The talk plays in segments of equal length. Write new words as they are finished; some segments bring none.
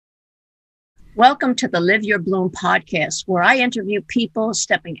Welcome to the Live Your Bloom podcast, where I interview people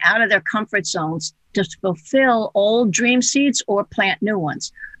stepping out of their comfort zones to fulfill old dream seeds or plant new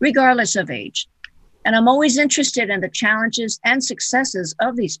ones, regardless of age. And I'm always interested in the challenges and successes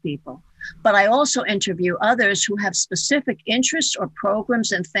of these people. But I also interview others who have specific interests or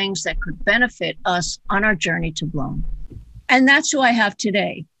programs and things that could benefit us on our journey to bloom. And that's who I have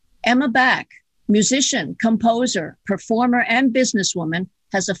today. Emma Back, musician, composer, performer, and businesswoman,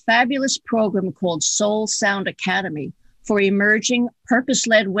 has a fabulous program called Soul Sound Academy for emerging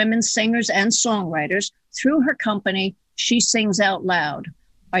purpose-led women singers and songwriters through her company, She Sings Out Loud.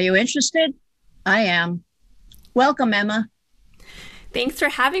 Are you interested? I am. Welcome, Emma. Thanks for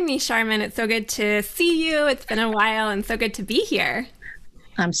having me, Charmin. It's so good to see you. It's been a while and so good to be here.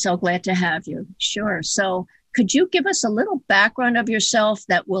 I'm so glad to have you. Sure. So could you give us a little background of yourself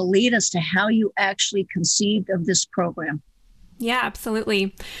that will lead us to how you actually conceived of this program? Yeah,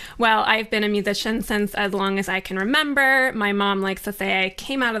 absolutely. Well, I've been a musician since as long as I can remember. My mom likes to say I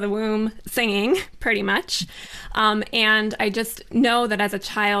came out of the womb singing, pretty much. And I just know that as a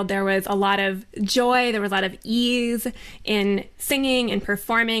child, there was a lot of joy, there was a lot of ease in singing and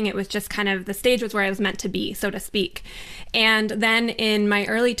performing. It was just kind of the stage was where I was meant to be, so to speak. And then in my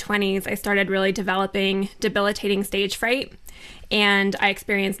early 20s, I started really developing debilitating stage fright. And I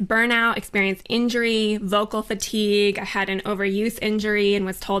experienced burnout, experienced injury, vocal fatigue. I had an overuse injury and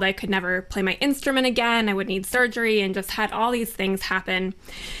was told I could never play my instrument again. I would need surgery and just had all these things happen.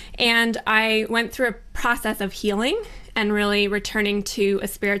 And I went through a process of healing and really returning to a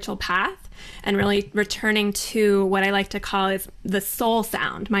spiritual path and really returning to what I like to call is the soul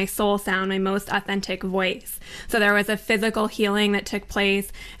sound, my most authentic voice. So there was a physical healing that took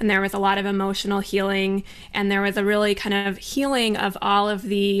place, and there was a lot of emotional healing, and there was a really kind of healing of all of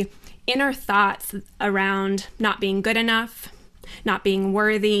the inner thoughts around not being good enough, not being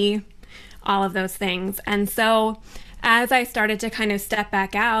worthy, all of those things. And so as I started to kind of step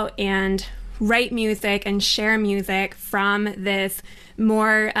back out and write music and share music from this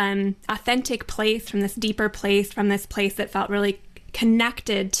more authentic place, from this deeper place, from this place that felt really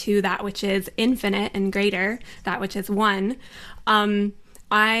connected to that which is infinite and greater, that which is one,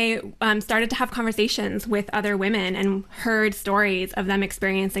 I started to have conversations with other women and heard stories of them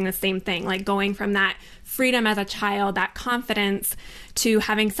experiencing the same thing, like going from that freedom as a child, that confidence, to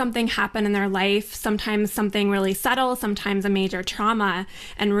having something happen in their life, sometimes something really subtle, sometimes a major trauma,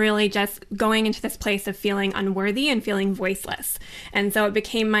 and really just going into this place of feeling unworthy and feeling voiceless. And so it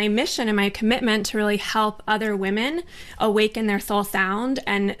became my mission and my commitment to really help other women awaken their soul sound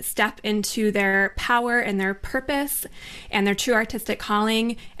and step into their power and their purpose and their true artistic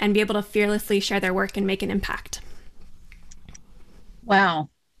calling and be able to fearlessly share their work and make an impact. Wow.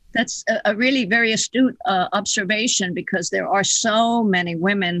 That's a really very astute observation, because there are so many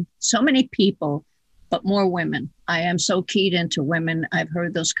women, so many people, but more women. I am so keyed into women. I've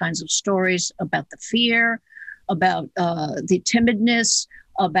heard those kinds of stories about the fear, about the timidness,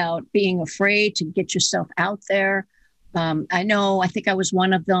 about being afraid to get yourself out there. I think I was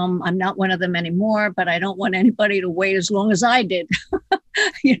one of them. I'm not one of them anymore, but I don't want anybody to wait as long as I did.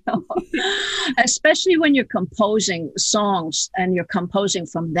 You know, especially when you're composing songs and you're composing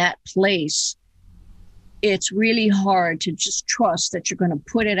from that place, it's really hard to just trust that you're going to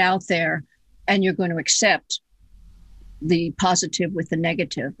put it out there and you're going to accept the positive with the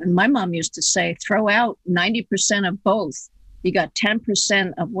negative. And my mom used to say, throw out 90% of both. You got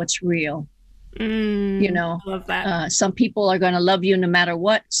 10% of what's real. You know, I love that. Some people are going to love you no matter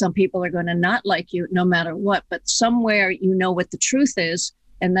what. Some people are going to not like you no matter what. But somewhere you know what the truth is,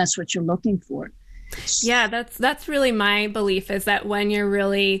 and that's what you're looking for. Yeah, that's really my belief, is that when you're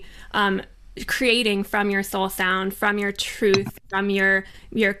really creating from your soul sound, from your truth, from your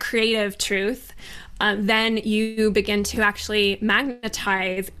creative truth, then you begin to actually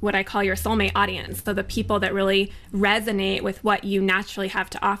magnetize what I call your soulmate audience. So the people that really resonate with what you naturally have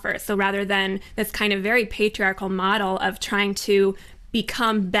to offer. So rather than this kind of very patriarchal model of trying to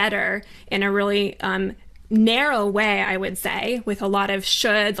become better in a really narrow way, I would say, with a lot of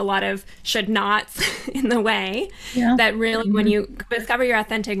shoulds, a lot of should nots in the way, that really when you discover your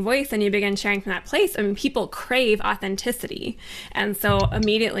authentic voice and you begin sharing from that place, I mean, people crave authenticity. And so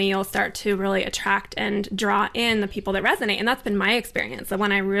immediately you'll start to really attract and draw in the people that resonate. And that's been my experience. So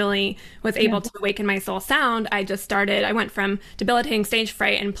when I really was able to awaken my soul sound, I went from debilitating stage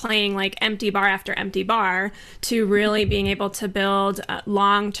fright and playing like empty bar after empty bar to really being able to build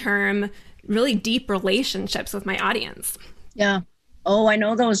long-term, really deep relationships with my audience. Yeah. Oh, I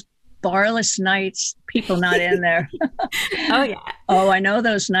know those barless nights, people not in there. Oh, yeah. Oh, I know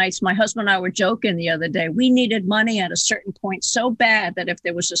those nights. My husband and I were joking the other day. We needed money at a certain point so bad that if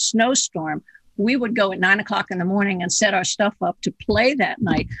there was a snowstorm, we would go at 9 o'clock in the morning and set our stuff up to play that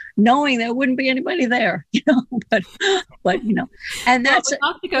night, knowing there wouldn't be anybody there, but and that's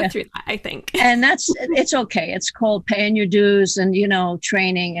we'll have to go through that, I think. And it's okay. It's called paying your dues and,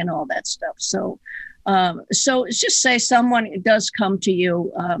 training and all that stuff. So just say someone does come to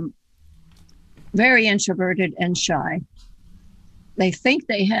you, very introverted and shy. They think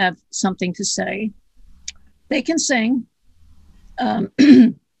they have something to say. They can sing.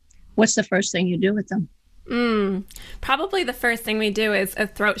 What's the first thing you do with them? Probably the first thing we do is a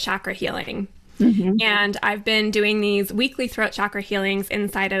throat chakra healing. Mm-hmm. And I've been doing these weekly throat chakra healings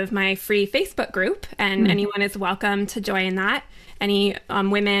inside of my free Facebook group, and anyone is welcome to join that. Any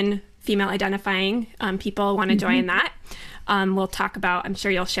women, female identifying people want to join that. We'll talk about, I'm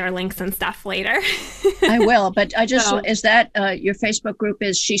sure you'll share links and stuff later. I will, but is that your Facebook group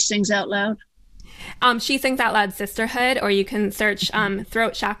is She Sings Out Loud? She Sings Out Loud Sisterhood, or you can search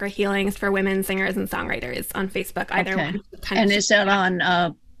throat chakra healings for women singers and songwriters on Facebook, either one. And is that on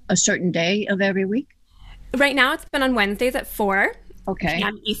a certain day of every week? Right now it's been on Wednesdays at 4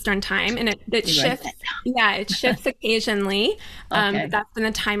 p.m. Eastern time, and it shifts. Yeah, it shifts occasionally. That's been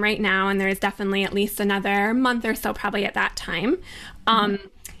the time right now, and there's definitely at least another month or so probably at that time.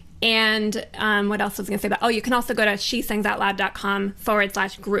 And what else was I going to say about? Oh, you can also go to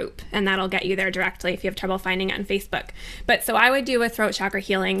shesingsoutloud.com/group, and that'll get you there directly if you have trouble finding it on Facebook. But so I would do a throat chakra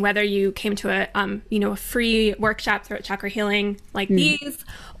healing, whether you came to a free workshop throat chakra healing like these,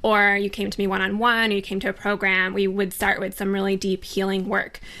 or you came to me one-on-one, or you came to a program. We would start with some really deep healing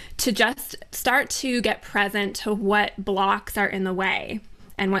work to just start to get present to what blocks are in the way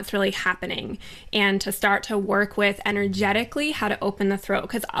and what's really happening, and to start to work with energetically how to open the throat.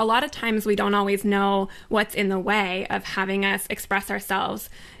 Because a lot of times we don't always know what's in the way of having us express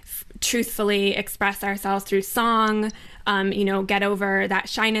ourselves truthfully, express ourselves through song, get over that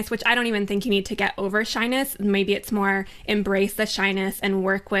shyness, which I don't even think you need to get over shyness. Maybe it's more embrace the shyness and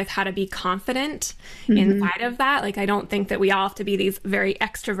work with how to be confident inside of that. Like, I don't think that we all have to be these very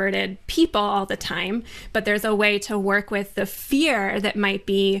extroverted people all the time, but there's a way to work with the fear that might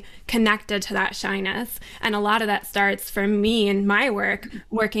be connected to that shyness. And a lot of that starts for me in my work,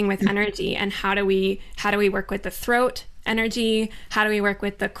 working with energy, and how do we work with the throat energy, how do we work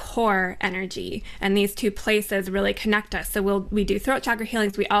with the core energy, and these two places really connect us. So we do throat chakra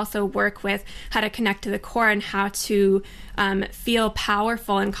healings. We also work with how to connect to the core and how to feel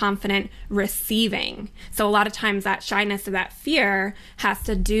powerful and confident receiving. So a lot of times that shyness or that fear has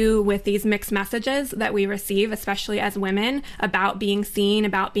to do with these mixed messages that we receive, especially as women, about being seen,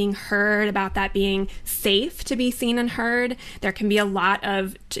 about being heard, about that being safe to be seen and heard. There can be a lot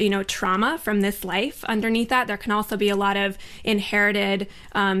of trauma from this life underneath that. There can also be a lot of inherited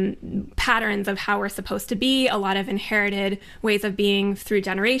patterns of how we're supposed to be, a lot of inherited ways of being through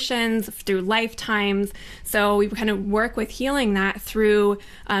generations, through lifetimes. So we kind of work with healing that through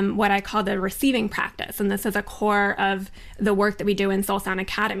what I call the receiving practice. And this is a core of the work that we do in Soul Sound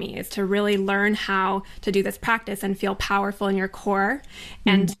Academy, is to really learn how to do this practice and feel powerful in your core,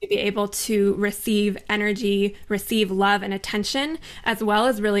 and to be able to receive energy, receive love and attention, as well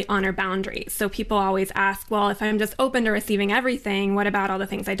as really honor boundaries. So people always ask, well, if I'm just open to receiving everything, what about all the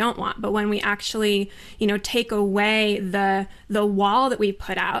things I don't want? But when we actually, take away the wall that we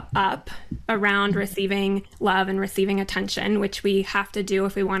put up around receiving love and receiving attention, which we have to do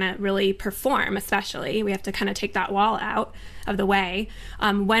if we want to really perform, especially, we have to kind of take that wall out of the way.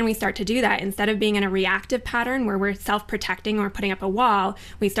 When we start to do that, instead of being in a reactive pattern where we're self-protecting or putting up a wall,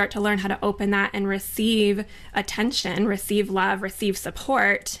 we start to learn how to open that and receive attention, receive love, receive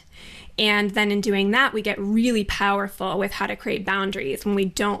support. And then in doing that, we get really powerful with how to create boundaries when we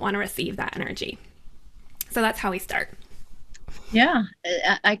don't want to receive that energy. So that's how we start. Yeah,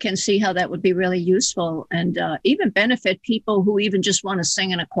 I can see how that would be really useful, and even benefit people who even just want to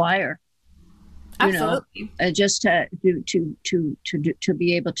sing in a choir. Absolutely. Just to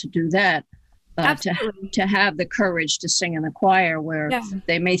be able to do that, to have the courage to sing in a choir where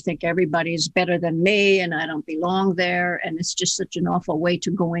they may think everybody's better than me and I don't belong there, and it's just such an awful way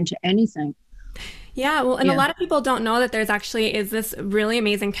to go into anything. Yeah, well, and a lot of people don't know that there's actually is this really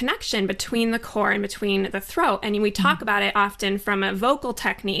amazing connection between the core and between the throat. And we talk about it often from a vocal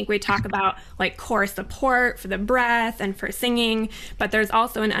technique. We talk about like core support for the breath and for singing, but there's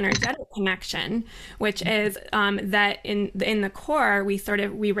also an energetic connection, which is that in the core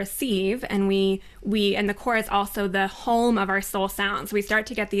we receive, and and the core is also the home of our soul sounds. We start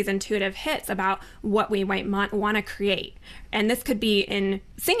to get these intuitive hits about what we might want to create. And this could be in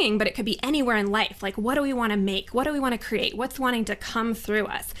singing, but it could be anywhere in life. life. Like, what do we want to make? What do we want to create? What's wanting to come through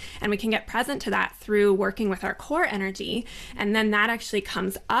us? And we can get present to that through working with our core energy. And then that actually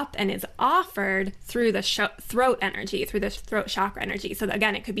comes up and is offered through the throat energy, through the throat chakra energy. So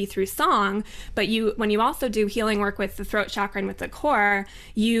again, it could be through song, but when you also do healing work with the throat chakra and with the core,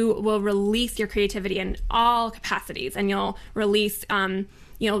 you will release your creativity in all capacities, and you'll release,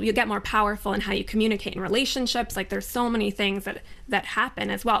 you'll get more powerful in how you communicate in relationships. Like, there's so many things that happen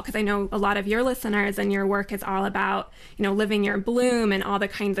as well. Because I know a lot of your listeners and your work is all about, living your bloom and all the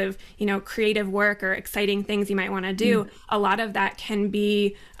kinds of, creative work or exciting things you might want to do. A lot of that can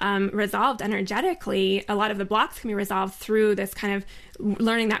be resolved energetically. A lot of the blocks can be resolved through this kind of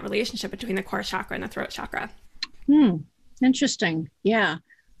learning that relationship between the core chakra and the throat chakra. Interesting. Yeah.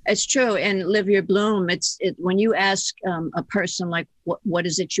 It's true. And Live Your Bloom, when you ask a person, like, what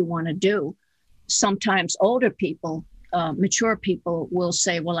is it you want to do? Sometimes older people, mature people will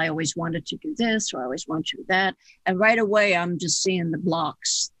say, well, I always wanted to do this, or I always want to do that. And right away, I'm just seeing the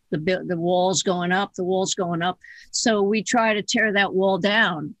blocks, the walls going up, So we try to tear that wall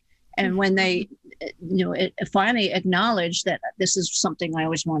down. And when they, finally acknowledge that this is something I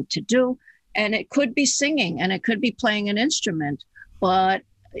always wanted to do, and it could be singing, and it could be playing an instrument,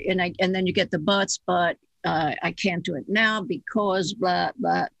 and then you get the buts, but I can't do it now because blah,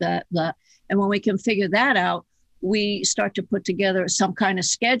 blah, blah, blah. And when we can figure that out, we start to put together some kind of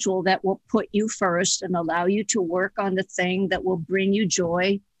schedule that will put you first and allow you to work on the thing that will bring you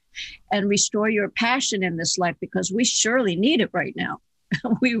joy and restore your passion in this life, because we surely need it right now.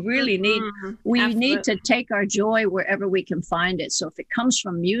 We really need to take our joy wherever we can find it. So if it comes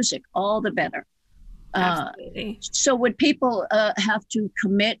from music, all the better. So would people have to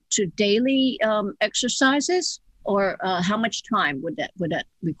commit to daily exercises, or how much time would that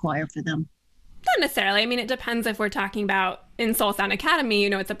require for them? Not necessarily. I mean, it depends. If we're talking about in Soul Sound Academy,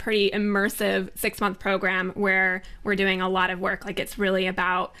 it's a pretty immersive 6-month program where we're doing a lot of work. Like, it's really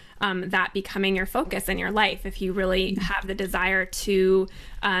about that becoming your focus in your life. If you really have the desire to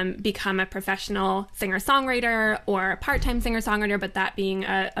become a professional singer-songwriter or a part-time singer-songwriter, but that being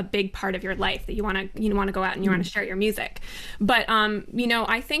a big part of your life, that you want to go out and you want to share your music. But,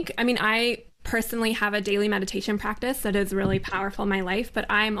 I personally have a daily meditation practice that is really powerful in my life, but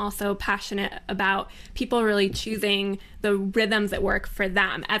I'm also passionate about people really choosing the rhythms that work for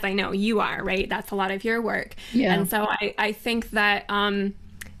them, as I know you are, right? That's a lot of your work. Yeah. And so I think that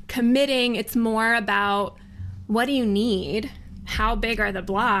committing, it's more about, what do you need? How big are the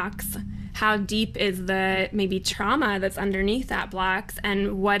blocks? How deep is the maybe trauma that's underneath that blocks?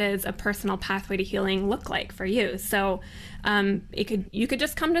 And what does a personal pathway to healing look like for you? So you could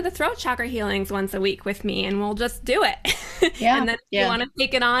just come to the throat chakra healings once a week with me, and we'll just do it. Yeah. And then if you want to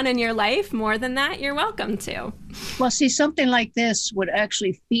take it on in your life more than that, you're welcome to. Well, see, something like this would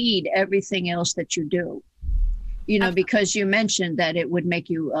actually feed everything else that you do. Because you mentioned that it would make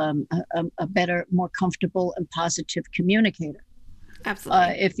you a better, more comfortable and positive communicator.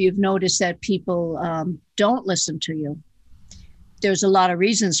 Absolutely. If you've noticed that people don't listen to you, there's a lot of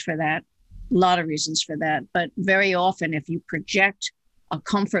reasons for that. But very often, if you project a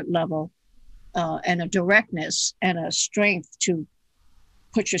comfort level and a directness and a strength to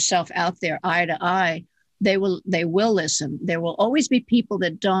put yourself out there eye to eye, they will listen. There will always be people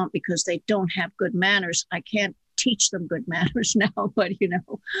that don't, because they don't have good manners. I can't teach them good manners now,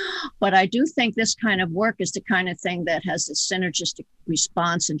 but I do think this kind of work is the kind of thing that has a synergistic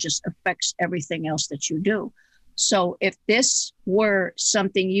response and just affects everything else that you do. So if this were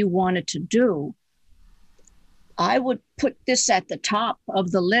something you wanted to do, I would put this at the top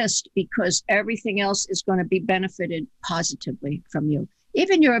of the list, because everything else is going to be benefited positively from you.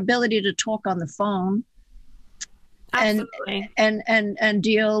 Even your ability to talk on the phone. Absolutely. And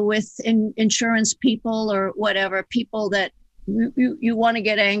deal with insurance people or whatever, people that you want to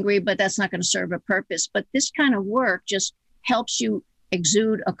get angry, but that's not going to serve a purpose. But this kind of work just helps you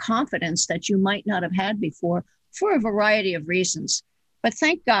exude a confidence that you might not have had before, for a variety of reasons. But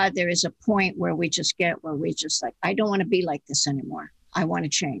thank God there is a point where we just like, I don't want to be like this anymore. I want to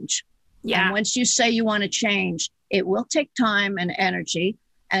change. Yeah. And once you say you want to change, it will take time and energy.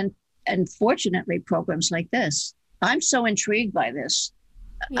 And fortunately, programs like this, I'm so intrigued by this.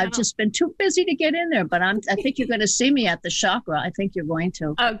 Yeah. I've just been too busy to get in there, but I think you're going to see me at the chakra. I think you're going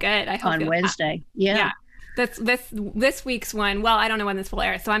to. Oh, good. I hope on Wednesday. Yeah. This week's one. Well, I don't know when this will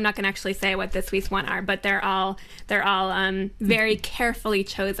air, so I'm not going to actually say what this week's one are. But they're all very carefully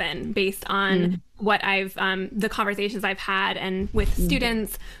chosen based on what I've the conversations I've had, and with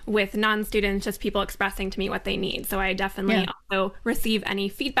students, with non-students, just people expressing to me what they need. So I definitely also receive any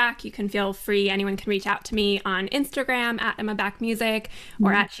feedback. You can feel free. Anyone can reach out to me on Instagram at Emma Back Music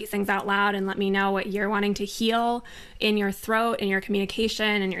or at She Sings Out Loud and let me know what you're wanting to heal in your throat, in your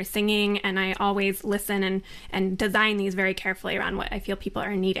communication, and your singing. And I always listen and design these very carefully around what I feel people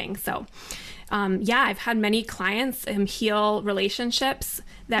are needing. So I've had many clients heal relationships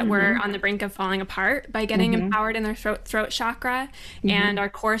that were on the brink of falling apart by getting empowered in their throat chakra. And our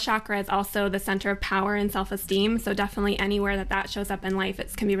core chakra is also the center of power and self-esteem. So definitely anywhere that shows up in life,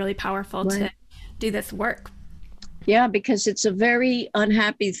 it can be really powerful to do this work. Yeah, because it's a very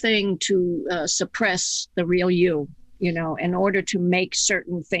unhappy thing to suppress the real you, in order to make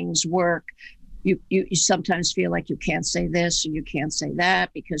certain things work. You sometimes feel like you can't say this or you can't say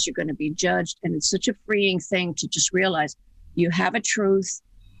that because you're going to be judged. And it's such a freeing thing to just realize you have a truth.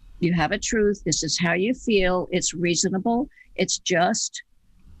 You have a truth. This is how you feel. It's reasonable. It's just,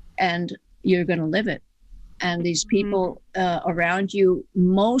 and you're going to live it. And these people around you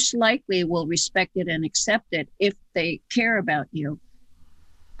most likely will respect it and accept it if they care about you.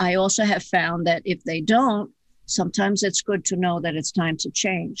 I also have found that if they don't, sometimes it's good to know that it's time to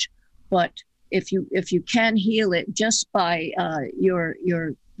change. But if you can heal it just by your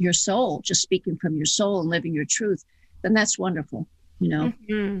soul, just speaking from your soul and living your truth, then that's wonderful,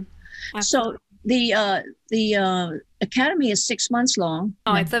 So the Academy is 6 months long.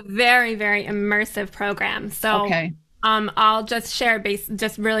 Oh, it's a very, very immersive program. So okay. I'll just share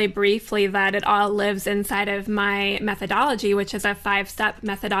just really briefly that it all lives inside of my methodology, which is a 5-step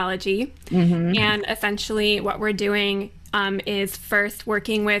methodology. And essentially what we're doing is first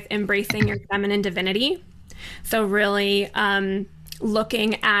working with embracing your feminine divinity. So really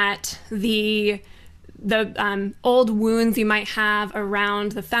looking at the old wounds you might have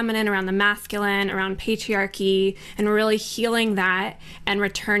around the feminine, around the masculine, around patriarchy, and really healing that and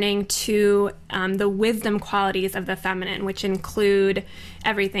returning to the wisdom qualities of the feminine, which include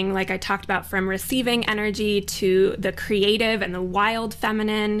everything like I talked about, from receiving energy to the creative and the wild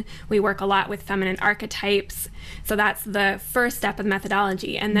feminine. We work a lot with feminine archetypes. So that's the first step of the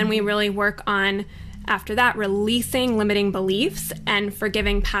methodology. And then we really work on, after that, releasing limiting beliefs and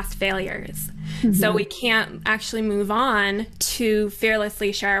forgiving past failures. So we can't actually move on to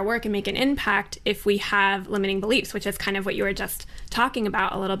fearlessly share our work and make an impact if we have limiting beliefs, which is kind of what you were just talking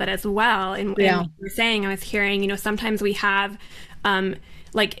about a little bit as well. And what you were saying, I was hearing, sometimes we have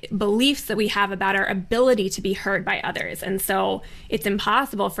like beliefs that we have about our ability to be heard by others. And so it's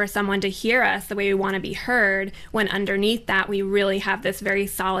impossible for someone to hear us the way we want to be heard when underneath that we really have this very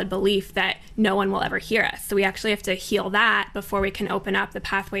solid belief that no one will ever hear us. So we actually have to heal that before we can open up the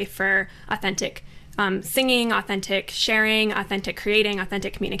pathway for authentic singing, authentic sharing, authentic creating,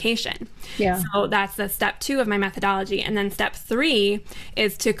 authentic communication. Yeah. So that's the step 2 of my methodology. And then step 3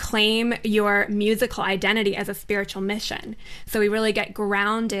 is to claim your musical identity as a spiritual mission. So we really get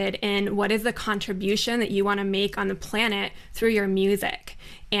grounded in what is the contribution that you want to make on the planet through your music.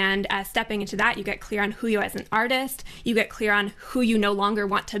 And stepping into that, you get clear on who you are as an artist. You get clear on who you no longer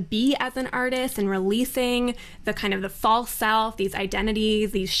want to be as an artist, and releasing the kind of the false self, these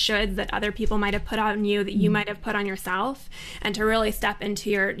identities, these shoulds that other people might have put on you, that you might have put on yourself, and to really step into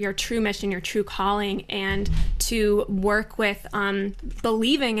your true mission, your true calling, and to work with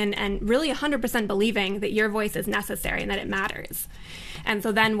believing and really 100% believing that your voice is necessary and that it matters. And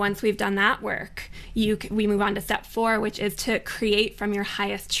so then once we've done that work, we move on to step 4, which is to create from your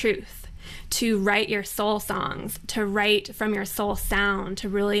highest truth, to write your soul songs, to write from your soul sound, to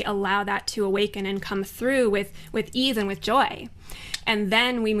really allow that to awaken and come through with ease and with joy. And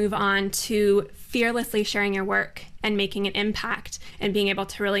then we move on to fearlessly sharing your work and making an impact and being able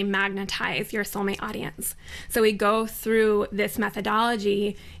to really magnetize your soulmate audience. So we go through this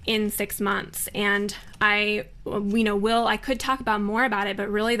methodology in 6 months, and I could talk about more about it, but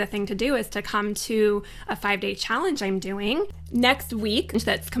really the thing to do is to come to a 5-day challenge I'm doing next week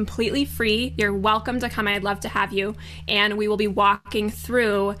that's completely free. You're welcome to come. I'd love to have you. And we will be walking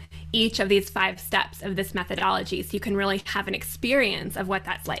through each of these 5 steps of this methodology so you can really have an experience of what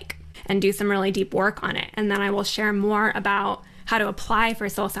that's like and do some really deep work on it. And then I will share more about how to apply for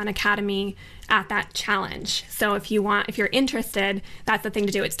Soul Sound Academy at that challenge. So if you're interested, that's the thing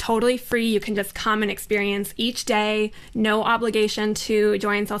to do. It's totally free. You can just come and experience each day. No obligation to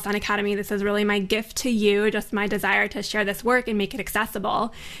join Soul Sound Academy. This is really my gift to you, just my desire to share this work and make it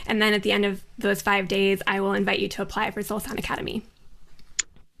accessible. And then at the end of those 5 days, I will invite you to apply for Soul Sound Academy.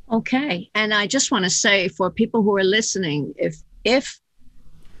 Okay. And I just want to say, for people who are listening, if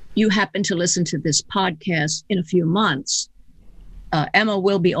you happen to listen to this podcast in a few months, Emma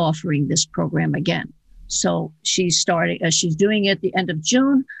will be offering this program again. So she's doing it at the end of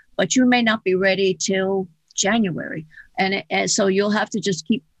June, but you may not be ready till January. And so you'll have to just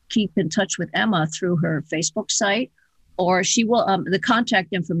keep in touch with Emma through her Facebook site, or she will, the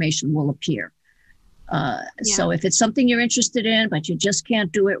contact information will appear. So if it's something you're interested in, but you just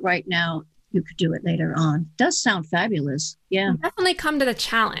can't do it right now, you could do it later on. Does sound fabulous. Yeah. Definitely come to the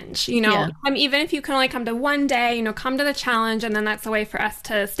challenge. Even if you can only come to one day, come to the challenge. And then that's a way for us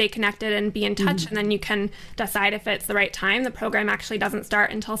to stay connected and be in touch. And then you can decide if it's the right time. The program actually doesn't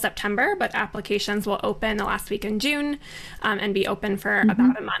start until September, but applications will open the last week in June and be open for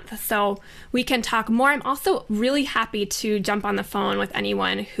about a month. So we can talk more. I'm also really happy to jump on the phone with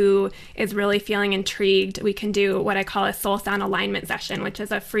anyone who is really feeling intrigued. We can do what I call a soul sound alignment session, which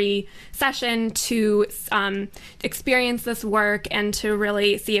is a free session to experience this work and to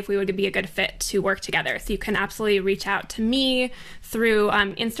really see if we would be a good fit to work together. So you can absolutely reach out to me through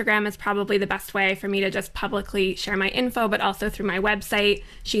Instagram is probably the best way for me to just publicly share my info, but also through my website,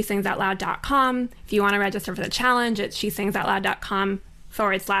 shesingsoutloud.com. If you want to register for the challenge, it's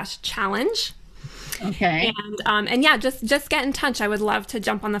shesingsoutloud.com/challenge. Okay. And yeah, just get in touch. I would love to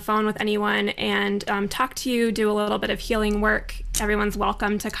jump on the phone with anyone and talk to you, do a little bit of healing work. Everyone's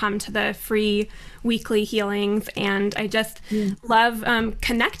welcome to come to the free weekly healings. And I just love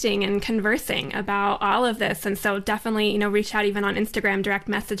connecting and conversing about all of this. And so definitely, reach out even on Instagram, direct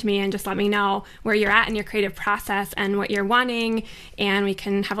message me and just let me know where you're at in your creative process and what you're wanting. And we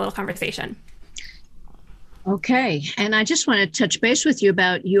can have a little conversation. Okay. And I just want to touch base with you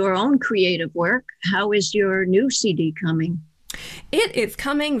about your own creative work. How is your new CD coming? It is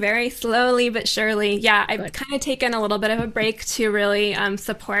coming very slowly but surely. Yeah, I've kind of taken a little bit of a break to really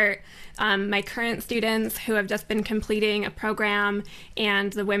support my current students who have just been completing a program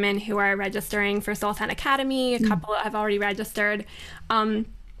and the women who are registering for Soul Sound Academy. A couple have already registered.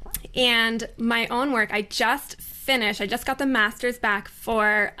 And my own work, I just got the masters back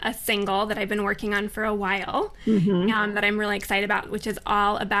for a single that I've been working on for a while that I'm really excited about, which is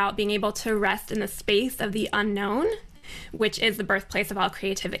all about being able to rest in the space of the unknown, which is the birthplace of all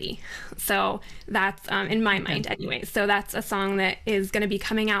creativity. So that's in my mind anyway. So that's a song that is going to be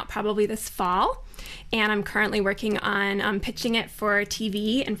coming out probably this fall. And I'm currently working on pitching it for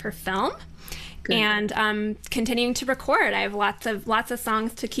TV and for film. Good. And continuing to record. I have lots of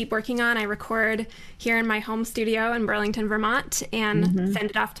songs to keep working on. I record here in my home studio in Burlington, Vermont, and send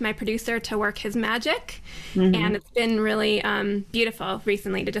it off to my producer to work his magic. And it's been really beautiful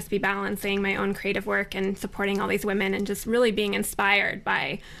recently to just be balancing my own creative work and supporting all these women and just really being inspired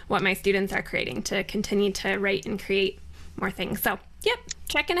by what my students are creating to continue to write and create more things. So, yep,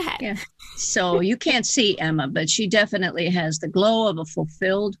 checking ahead. Yeah. So you can't see Emma, but she definitely has the glow of a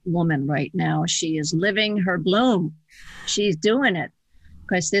fulfilled woman right now. She is living her bloom. She's doing it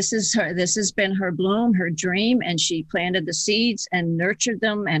because this has been her bloom, her dream, and she planted the seeds and nurtured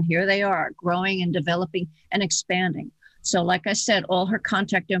them. And here they are growing and developing and expanding. So like I said, all her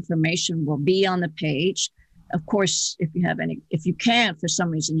contact information will be on the page. Of course, if you can, for some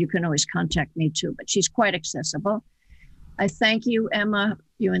reason, you can always contact me too, but she's quite accessible. I thank you, Emma.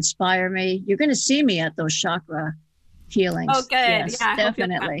 You inspire me. You're going to see me at those chakra healings. Oh, good. Yes, yeah,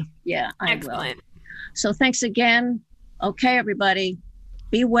 definitely. Yeah, I Excellent. will. So thanks again. Okay, everybody.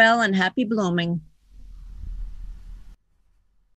 Be well and happy blooming.